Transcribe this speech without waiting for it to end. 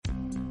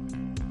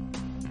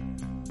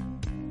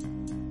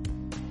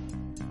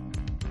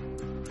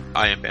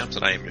I am Bams,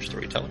 and I am your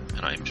storyteller,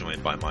 and I am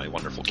joined by my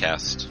wonderful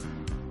cast.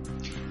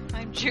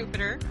 I'm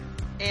Jupiter,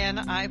 and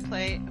I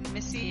play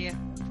Missy,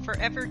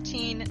 forever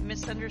teen,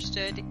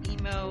 misunderstood,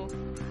 emo.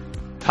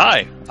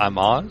 Hi, I'm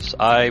Oz.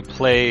 I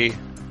play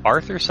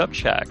Arthur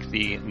Subchak,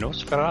 the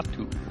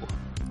Nosferatu.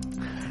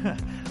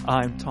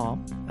 I'm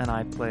Tom, and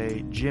I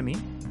play Jimmy,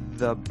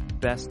 the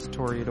best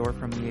Toreador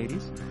from the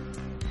 80s.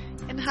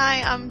 And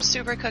hi, I'm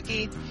Super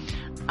Cookie.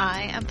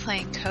 I am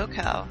playing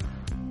Coco.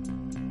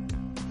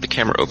 The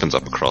camera opens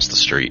up across the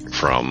street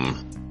from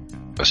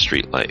a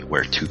streetlight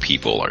where two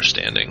people are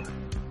standing.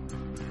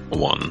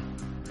 One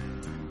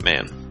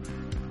man,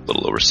 a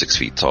little over 6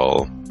 feet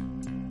tall,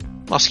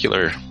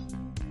 muscular,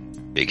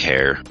 big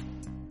hair.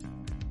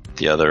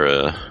 The other,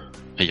 a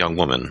young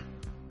woman,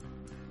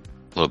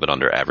 a little bit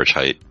under average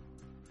height,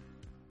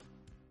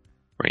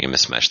 wearing a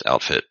mismatched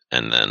outfit,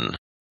 and then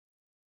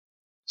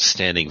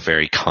standing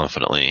very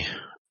confidently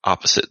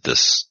opposite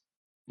this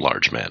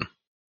large man.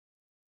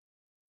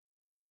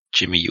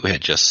 Jimmy, you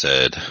had just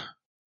said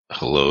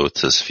hello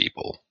to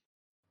Sveeple.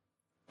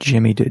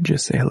 Jimmy did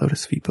just say hello to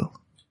Sveeple.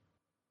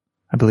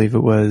 I believe it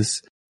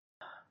was,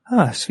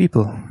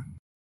 Sveeple.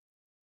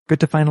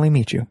 Good to finally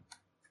meet you.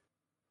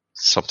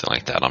 Something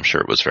like that. I'm sure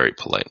it was very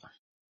polite.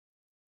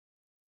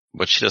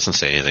 But she doesn't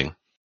say anything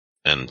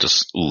and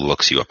just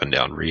looks you up and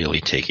down, really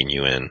taking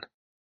you in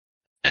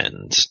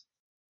and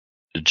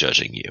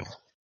judging you.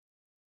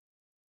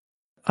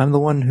 I'm the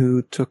one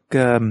who took,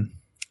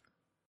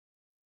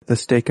 the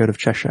stake out of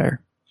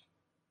Cheshire.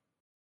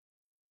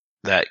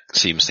 That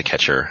seems to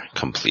catch her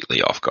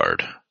completely off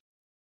guard.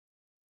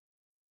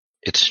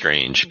 It's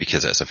strange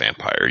because as a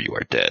vampire you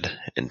are dead,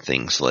 and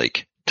things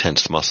like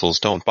tense muscles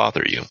don't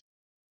bother you.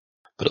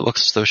 But it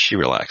looks as though she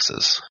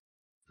relaxes.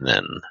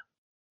 Then,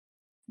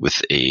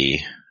 with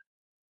a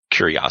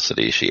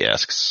curiosity, she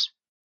asks,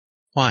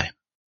 "Why?"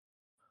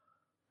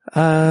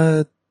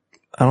 I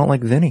don't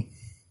like Vinny.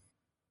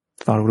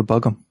 Thought it would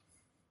bug him.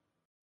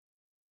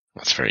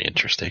 That's very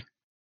interesting.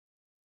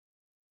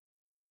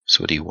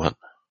 So what do you want?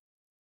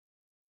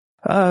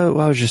 Well,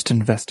 I was just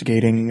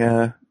investigating,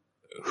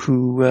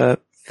 who,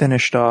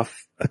 finished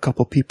off a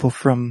couple people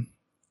from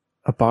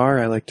a bar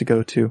I like to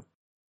go to.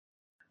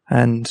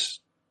 And,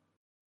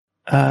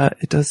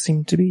 it does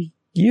seem to be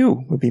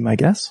you, would be my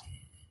guess.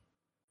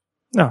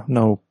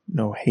 No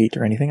hate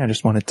or anything. I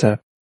just wanted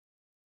to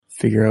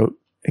figure out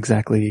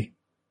exactly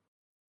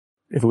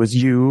if it was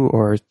you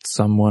or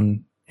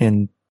someone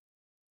in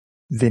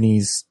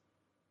Vinny's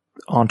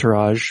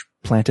entourage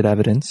planted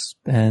evidence,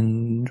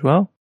 and,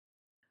 well,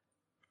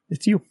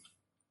 it's you.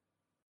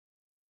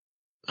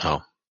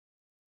 Oh,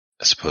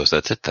 I suppose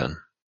that's it then.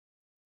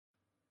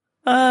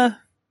 No,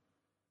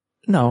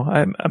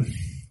 I'm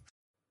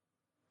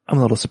a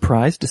little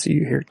surprised to see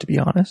you here, to be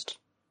honest.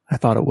 I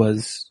thought it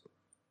was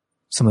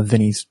some of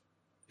Vinny's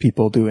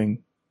people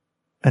doing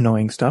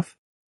annoying stuff.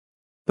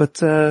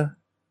 But, I'm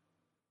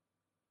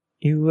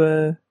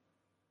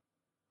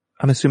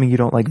assuming you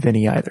don't like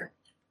Vinny either.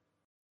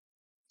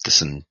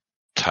 This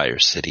entire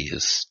city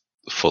is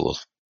full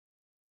of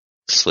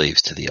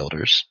slaves to the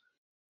elders.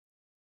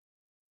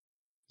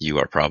 You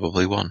are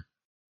probably one.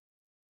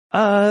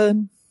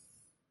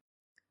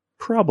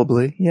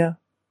 Probably, yeah.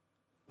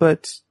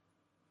 But,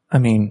 I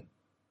mean,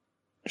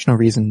 there's no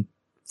reason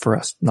for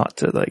us not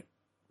to,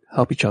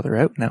 help each other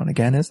out now and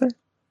again, is there?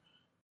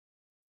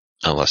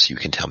 Unless you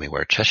can tell me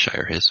where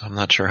Cheshire is, I'm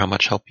not sure how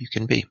much help you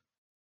can be.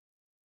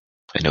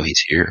 I know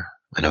he's here.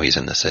 I know he's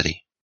in the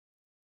city.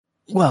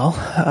 Well,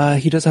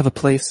 he does have a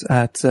place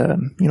at,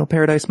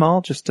 Paradise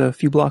Mall, just a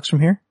few blocks from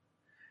here.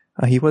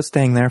 He was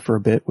staying there for a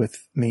bit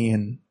with me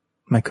and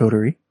my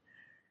coterie.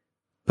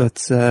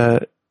 But,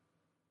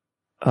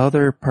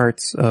 other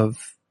parts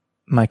of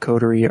my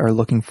coterie are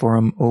looking for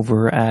him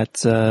over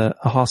at, a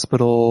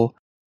hospital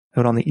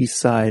out on the east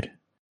side.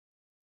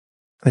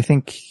 I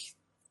think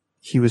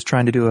he was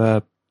trying to do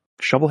a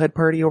shovelhead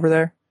party over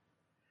there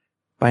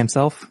by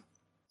himself.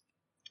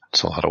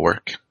 It's a lot of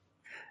work.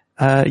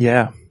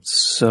 Yeah.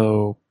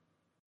 So,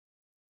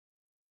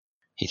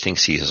 He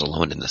thinks he is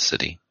alone in the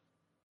city.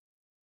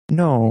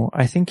 no,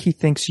 I think he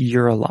thinks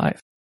you're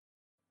alive.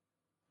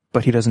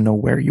 But he doesn't know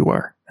where you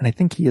are. And I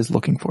think he is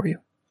looking for you.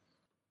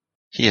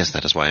 He is,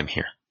 that is why I'm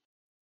here.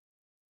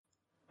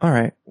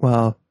 Alright,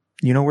 well,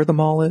 you know where the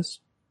mall is?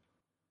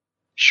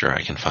 Sure,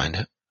 I can find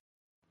it.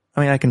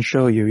 I mean, I can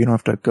show you. You don't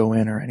have to go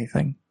in or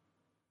anything.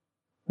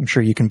 I'm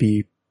sure you can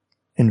be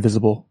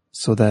invisible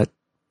so that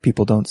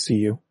people don't see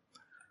you.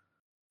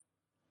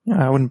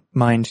 Yeah, I wouldn't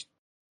mind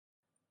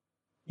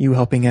you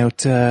helping out,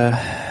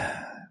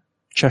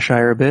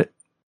 Cheshire a bit.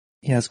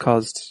 He has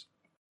caused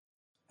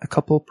a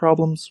couple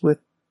problems with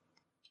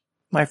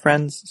my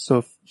friends, so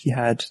if he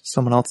had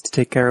someone else to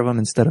take care of him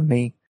instead of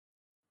me,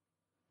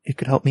 it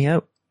could help me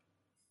out.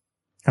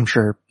 I'm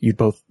sure you'd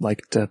both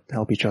like to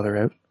help each other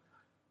out.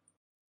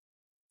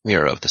 We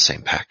are of the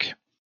same pack.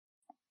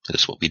 It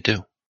is what we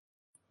do.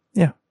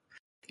 Yeah.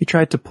 He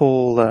tried to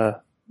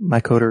pull, my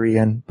coterie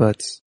in,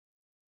 but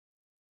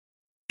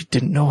he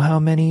didn't know how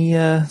many,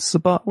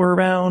 Sabbat were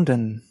around,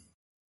 and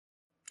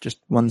just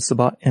one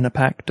Sabbat in a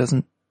pack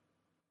doesn't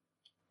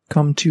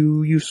come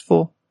too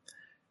useful.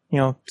 We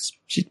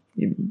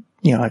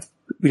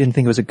didn't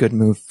think it was a good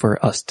move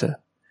for us to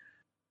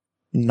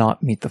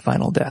not meet the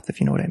final death, if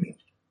you know what I mean.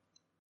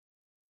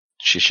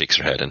 She shakes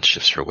her head and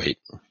shifts her weight,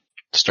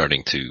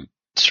 starting to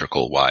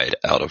circle wide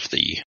out of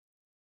the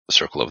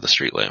circle of the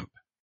street lamp.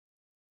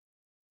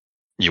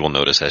 You will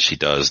notice as she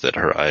does that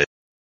her eyes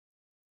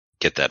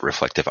get that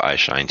reflective eye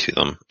shine to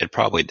them. It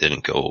probably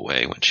didn't go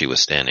away when she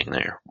was standing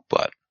there,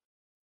 but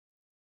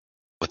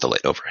with the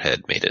light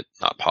overhead made it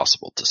not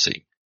possible to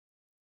see.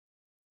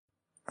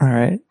 All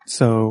right,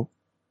 so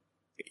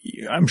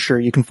I'm sure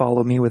you can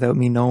follow me without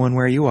me knowing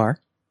where you are.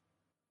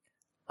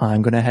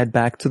 I'm going to head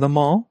back to the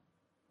mall,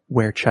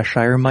 where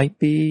Cheshire might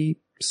be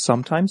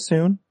sometime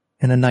soon,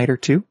 in a night or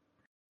two.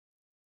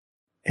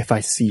 If I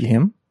see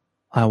him,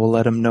 I will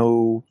let him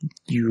know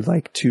you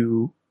like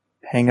to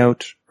hang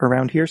out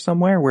around here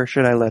somewhere. Where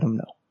should I let him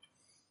know?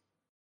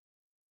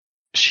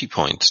 She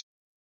points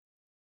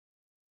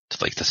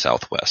to like the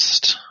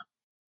southwest.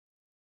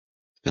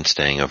 Been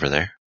staying over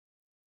there.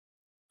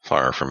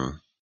 Far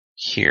from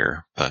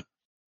here, but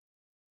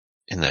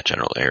in that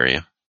general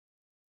area.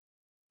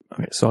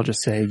 Okay, so I'll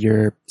just say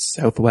you're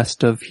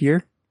southwest of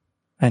here,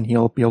 and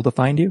he'll be able to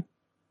find you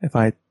if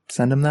I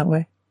send him that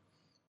way.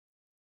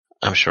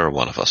 I'm sure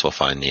one of us will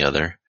find the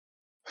other.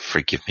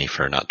 Forgive me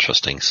for not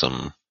trusting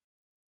some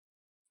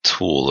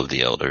tool of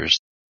the elders.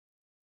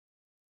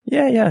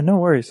 Yeah, no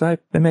worries.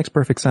 It makes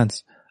perfect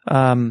sense.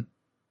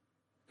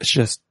 It's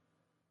just,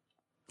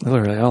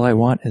 literally all I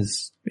want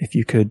is if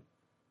you could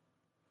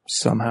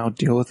somehow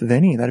deal with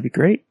Vinny, that'd be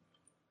great.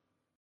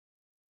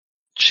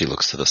 She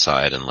looks to the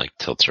side and like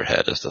tilts her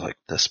head as to like,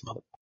 this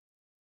mother.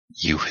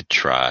 You would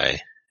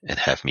try and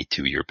have me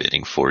do your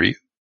bidding for you?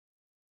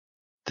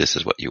 This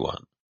is what you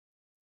want?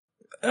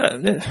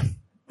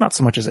 Not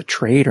so much as a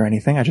trade or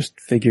anything. I just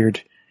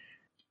figured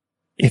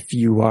if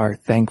you are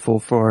thankful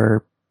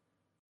for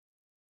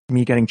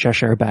me getting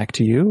Cheshire back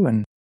to you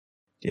and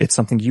it's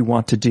something you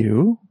want to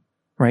do,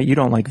 right? You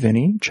don't like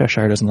Vinny.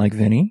 Cheshire doesn't like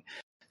Vinny.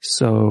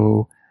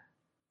 So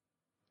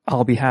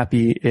I'll be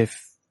happy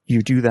if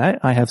you do that.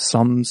 I have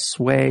some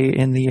sway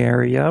in the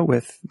area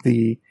with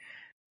the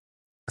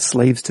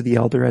slaves to the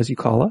elder, as you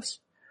call us.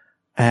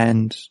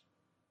 And,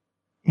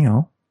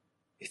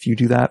 if you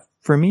do that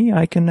for me,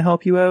 I can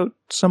help you out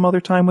some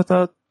other time with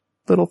a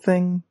little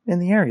thing in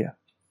the area.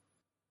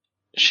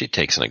 She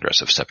takes an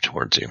aggressive step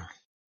towards you.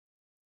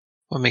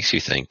 What makes you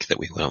think that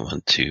we don't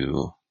want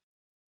to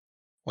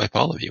wipe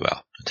all of you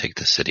out and take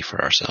the city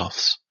for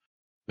ourselves?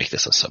 Make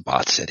this a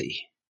Sabbat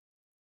city.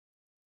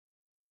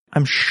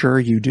 I'm sure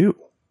you do.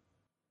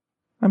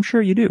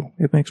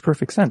 It makes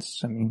perfect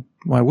sense. I mean,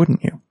 why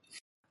wouldn't you?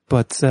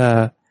 But,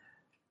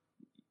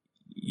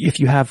 if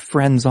you have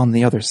friends on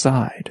the other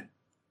side,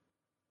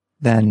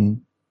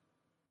 then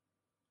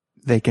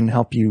they can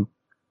help you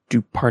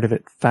do part of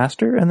it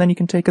faster, and then you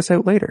can take us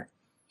out later.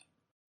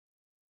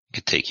 I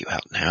could take you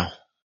out now.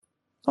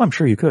 Oh, I'm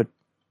sure you could.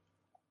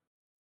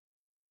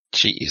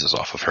 She eases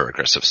off of her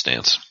aggressive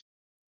stance.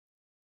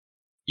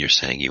 You're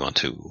saying you want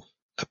to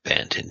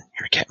abandon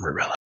your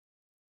Camarilla?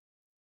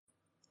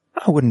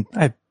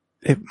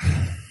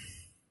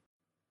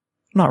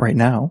 Not right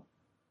now.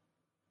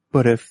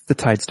 But if the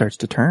tide starts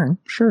to turn,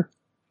 sure,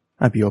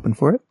 I'd be open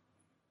for it.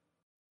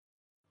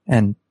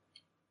 And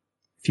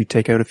if you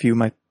take out a few of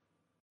my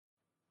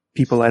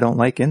people I don't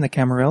like in the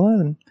Camarilla,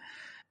 then,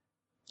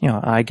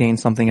 I gain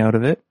something out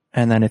of it.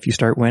 And then if you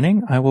start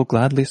winning, I will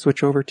gladly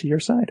switch over to your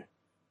side.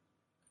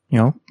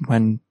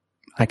 When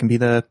I can be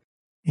the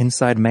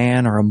inside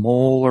man or a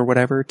mole or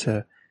whatever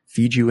to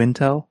feed you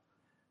intel,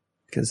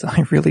 because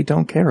I really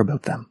don't care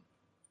about them.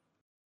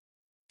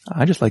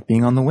 I just like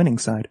being on the winning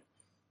side.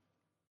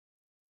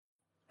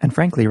 And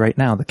frankly, right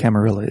now, the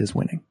Camarilla is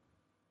winning.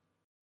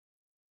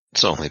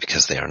 It's only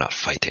because they are not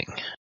fighting.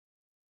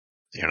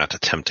 They are not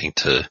attempting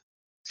to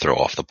throw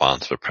off the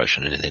bonds of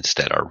oppression and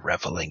instead are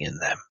reveling in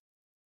them.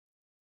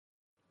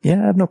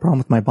 Yeah, I have no problem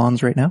with my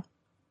bonds right now.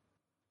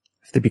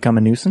 If they become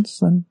a nuisance,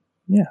 then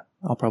yeah,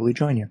 I'll probably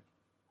join you.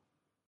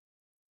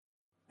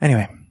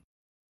 Anyway,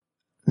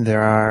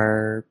 there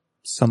are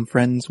some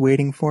friends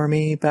waiting for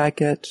me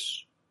back at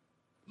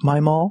my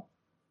mall.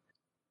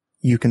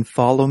 You can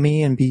follow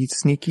me and be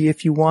sneaky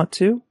if you want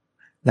to.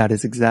 That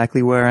is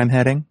exactly where I'm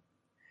heading.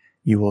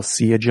 You will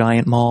see a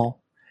giant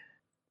mall.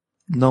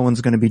 No one's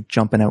going to be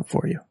jumping out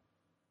for you.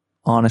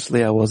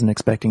 Honestly, I wasn't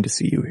expecting to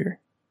see you here.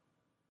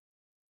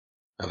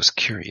 I was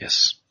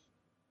curious.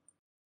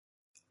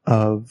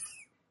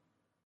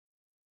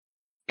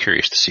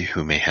 Curious to see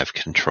who may have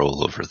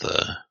control over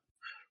the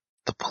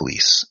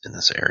police in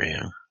this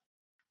area,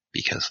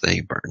 because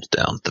they burned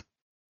down the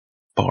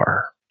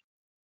bar.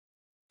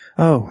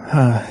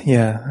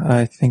 Yeah,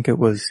 I think it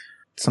was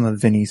some of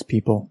Vinny's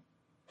people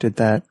did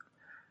that.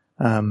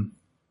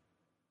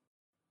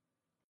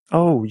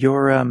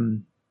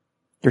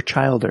 Your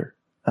childer,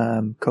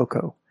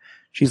 Coco.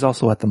 She's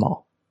also at the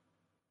mall.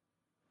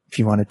 If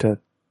you wanted to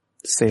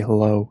say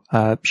hello,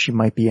 she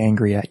might be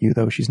angry at you,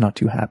 though. She's not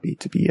too happy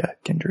to be a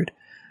kindred.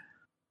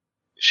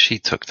 She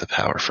took the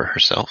power for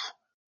herself.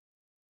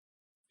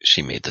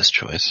 she made this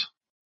choice.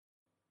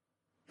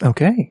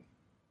 Okay.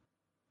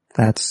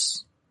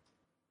 That's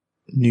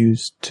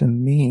news to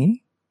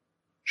me.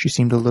 She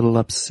seemed a little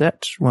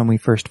upset when we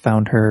first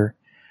found her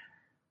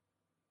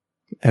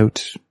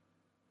out,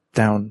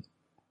 down,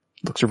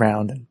 looks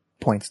around and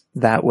points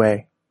that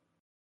way.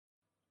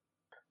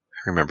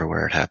 I remember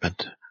where it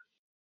happened.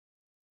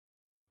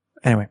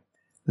 Anyway,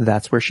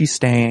 that's where she's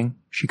staying.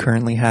 She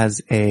currently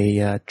has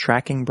a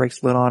tracking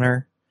bracelet on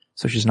her,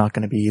 so she's not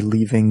going to be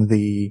leaving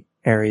the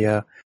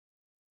area.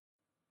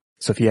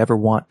 So if you ever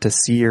want to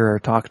see her or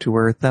talk to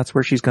her, that's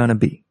where she's going to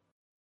be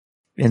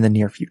in the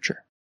near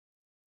future.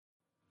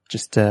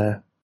 Just,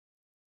 I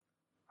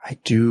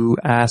do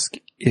ask,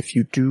 if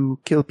you do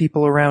kill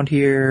people around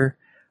here,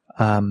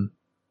 could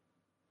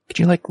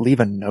you leave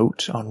a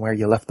note on where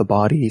you left the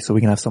body so we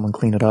can have someone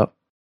clean it up?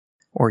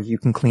 Or you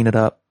can clean it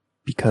up,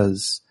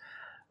 because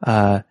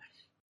it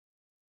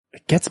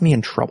gets me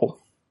in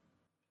trouble.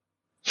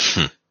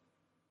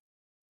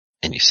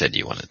 And you said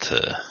you wanted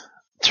to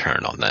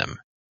turn on them,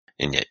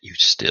 and yet you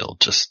still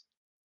just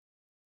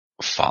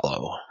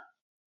follow.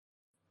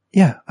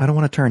 Yeah, I don't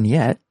want to turn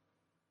yet.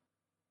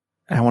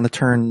 I want to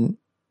turn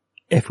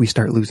if we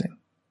start losing.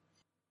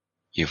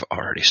 You've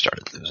already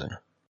started losing.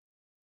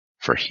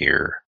 For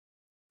here,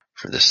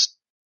 for this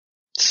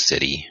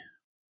city.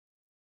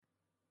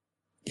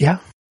 Yeah.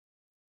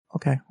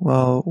 Okay,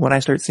 well, when I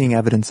start seeing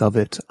evidence of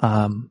it,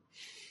 I'll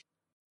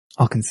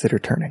consider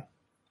turning.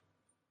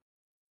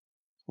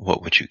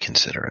 What would you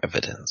consider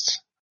evidence?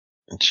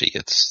 And she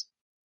gets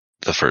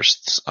the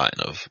first sign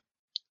of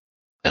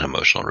an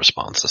emotional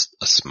response,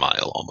 a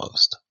smile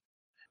almost.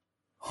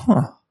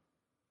 Huh.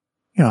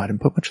 I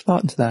didn't put much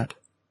thought into that.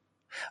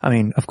 I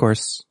mean, of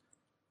course,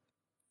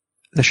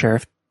 the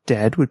sheriff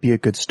dead would be a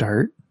good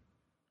start.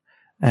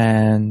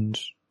 And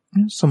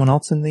someone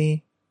else in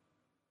the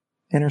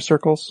inner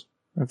circles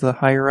of the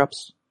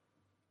higher-ups.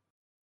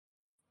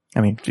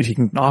 I mean, if you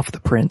can off the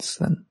prince,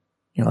 then,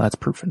 that's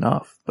proof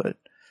enough, but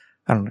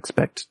I don't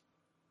expect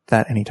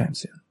that anytime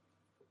soon.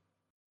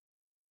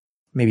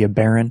 Maybe a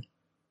baron.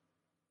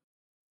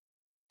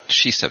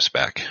 She steps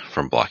back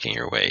from blocking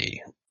your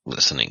way,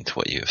 listening to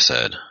what you have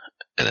said,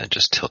 and then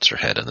just tilts her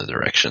head in the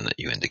direction that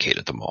you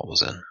indicated the mall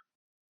was in.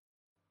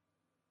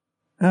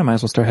 I might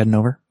as well start heading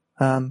over.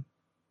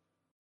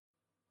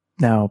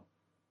 Now,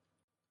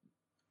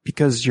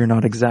 because you're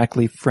not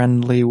exactly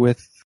friendly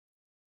with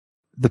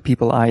the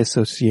people I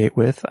associate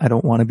with, I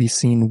don't want to be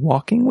seen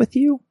walking with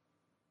you.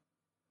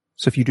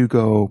 So if you do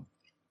go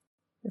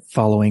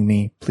following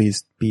me,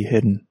 please be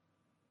hidden.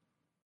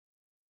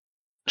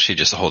 She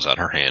just holds out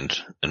her hand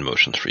and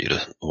motions for you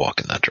to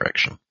walk in that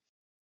direction.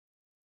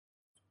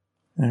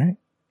 All right.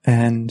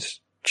 And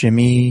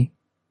Jimmy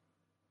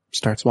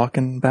starts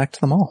walking back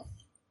to the mall.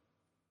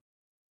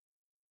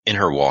 In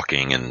her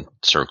walking and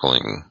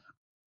circling,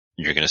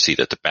 you're going to see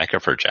that the back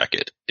of her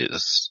jacket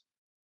is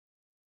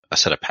a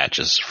set of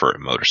patches for a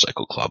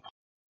motorcycle club.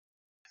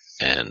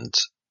 And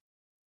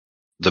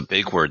the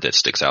big word that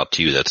sticks out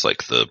to you that's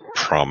like the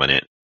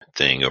prominent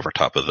thing over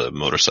top of the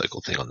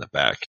motorcycle thing on the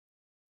back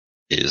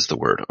is the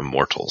word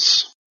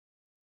Immortals.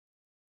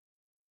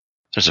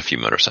 There's a few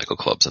motorcycle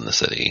clubs in the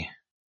city.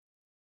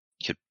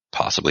 You could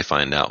possibly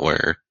find out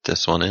where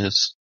this one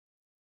is.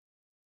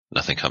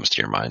 Nothing comes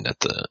to your mind at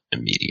the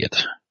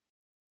immediate.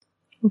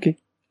 Okay.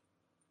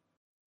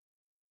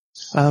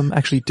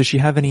 Actually, does she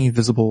have any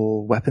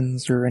visible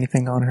weapons or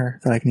anything on her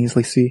that I can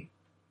easily see?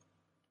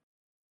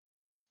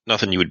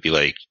 Nothing you would be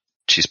like,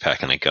 she's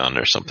packing a gun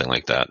or something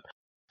like that.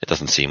 It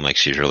doesn't seem like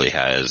she really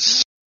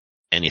has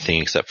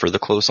anything except for the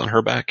clothes on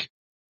her back.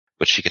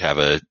 But she could have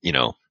a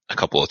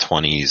couple of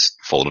 20s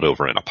folded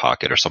over in a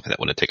pocket or something that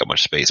wouldn't take up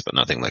much space, but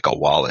nothing like a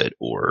wallet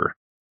or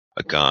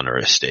a gun or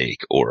a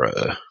stake or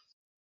a,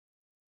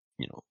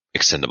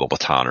 extendable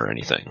baton or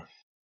anything.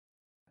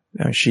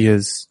 She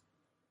is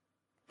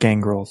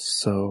gangrel,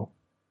 so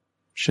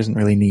she doesn't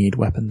really need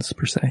weapons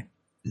per se.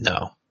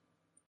 No.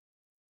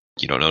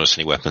 You don't notice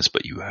any weapons,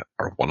 but you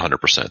are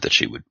 100% that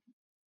she would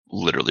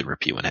literally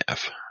rip you in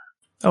half.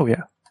 Oh,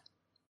 yeah.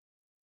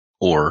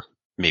 Or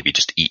maybe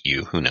just eat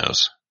you, who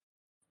knows?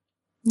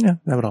 Yeah,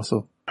 that would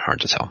also... Hard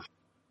to tell.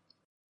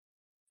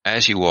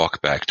 As you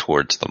walk back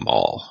towards the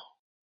mall,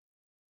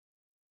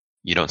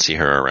 you don't see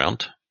her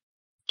around?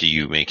 Do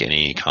you make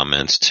any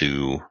comments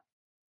to,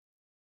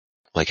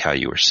 like, how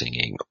you were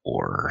singing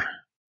or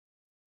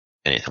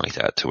anything like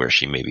that to where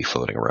she may be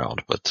floating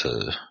around, but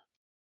to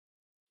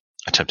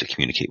attempt to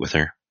communicate with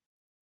her?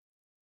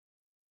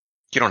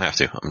 You don't have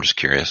to. I'm just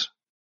curious.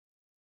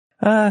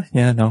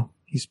 Yeah, no.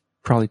 He's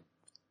probably...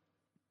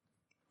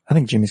 I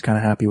think Jimmy's kind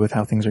of happy with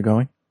how things are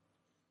going.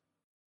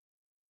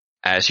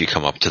 As you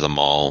come up to the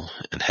mall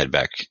and head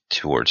back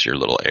towards your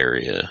little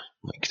area,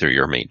 like through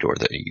your main door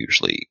that you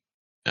usually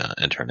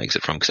enter and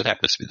exit from, because it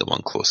happens to be the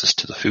one closest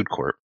to the food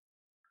court,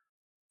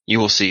 you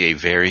will see a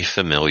very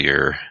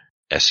familiar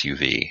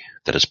SUV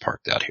that is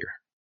parked out here.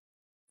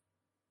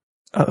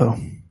 Uh-oh.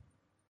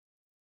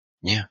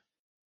 Yeah.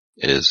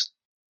 It is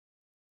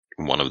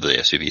one of the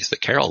SUVs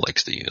that Carol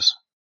likes to use.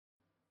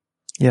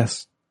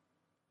 Yes.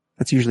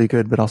 That's usually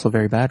good, but also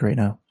very bad right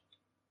now.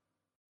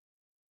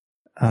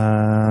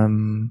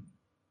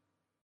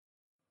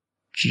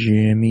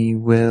 Jimmy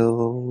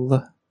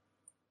will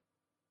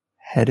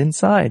head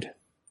inside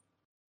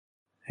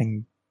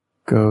and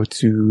go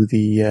to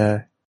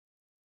the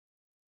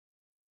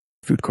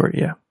food court,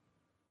 yeah.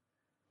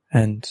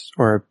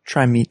 Or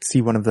try and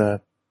see one of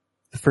the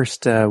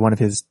first one of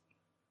his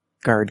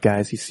guard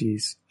guys he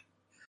sees.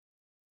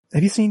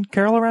 Have you seen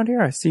Carol around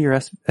here? I see your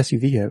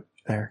SUV out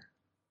there.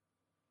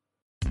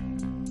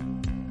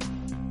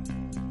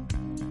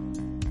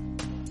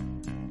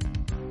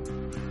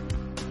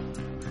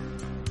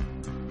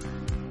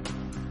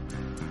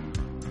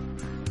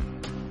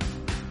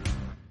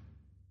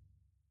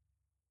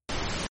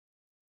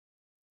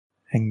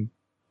 And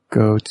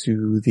go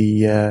to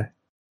the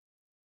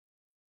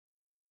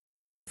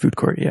food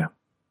court, yeah.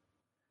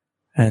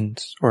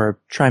 Or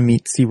try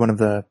and see one of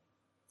the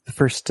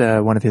first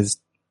one of his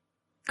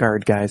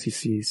guard guys he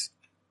sees.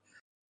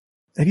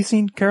 Have you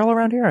seen Carol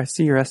around here? I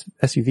see your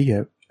SUV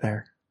out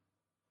there.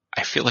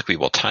 I feel like we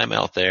will time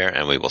out there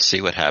and we will see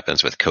what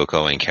happens with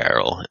Coco and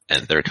Carol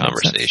and their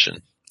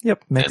conversation.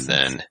 Yep, makes sense.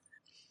 And then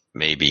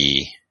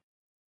maybe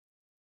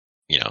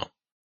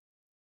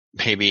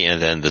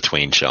and then the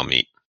twain shall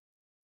meet.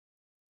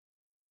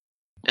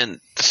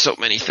 And so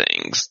many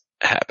things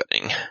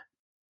happening.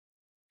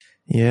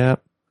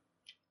 Yep.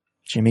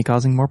 Jimmy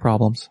causing more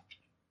problems.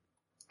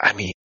 I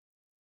mean,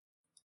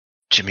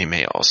 Jimmy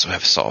may also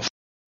have solved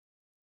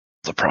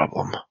the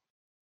problem.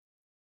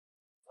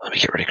 Let me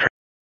get ready.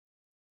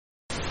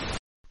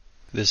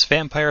 This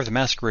Vampire the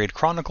Masquerade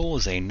Chronicle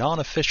is a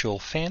non-official,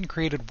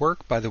 fan-created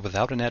work by the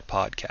Without a Net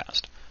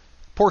podcast.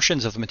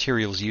 Portions of the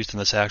materials used in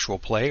this actual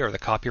play are the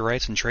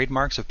copyrights and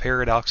trademarks of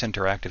Paradox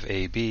Interactive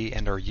AB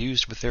and are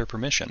used with their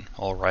permission.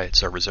 All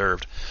rights are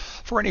reserved.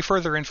 For any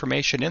further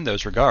information in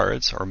those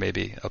regards, or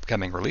maybe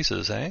upcoming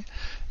releases,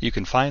 you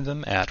can find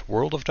them at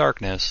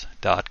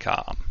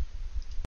worldofdarkness.com.